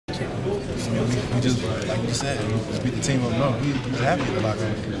we just, like you said, we just beat the team up north. We was happy in the locker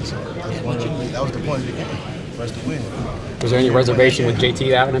room. So that was the point of the game, for us to win. Was there any reservation with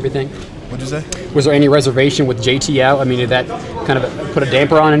JT out and everything? What'd you say? Was there any reservation with JT out? I mean, did that kind of put a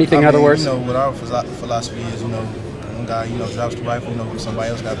damper on anything, in other words? You know, what our philosophy is, one guy, drops the rifle, somebody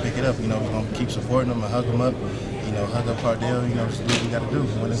else got to pick it up. We're going to keep supporting him and hug him up. Hug up Cardale, just do what we got to do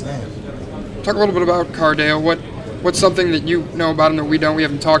to win this game. Talk a little bit about Cardale. What's something that you know about him that we don't? We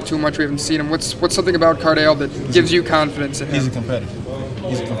haven't talked too much. We haven't seen him. What's something about Cardale that gives you confidence in him? He's a competitor.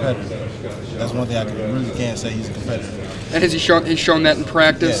 That's one thing I really can't say. He's a competitor. And has he shown that in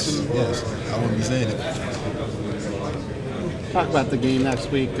practice? Yes. I wouldn't be saying it. Talk about the game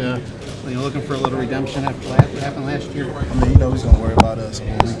next week. Looking for a little redemption after what happened last year. He's going to worry about us,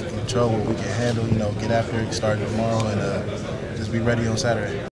 what we can control, what we can handle. Get after it, start tomorrow, and just be ready on Saturday.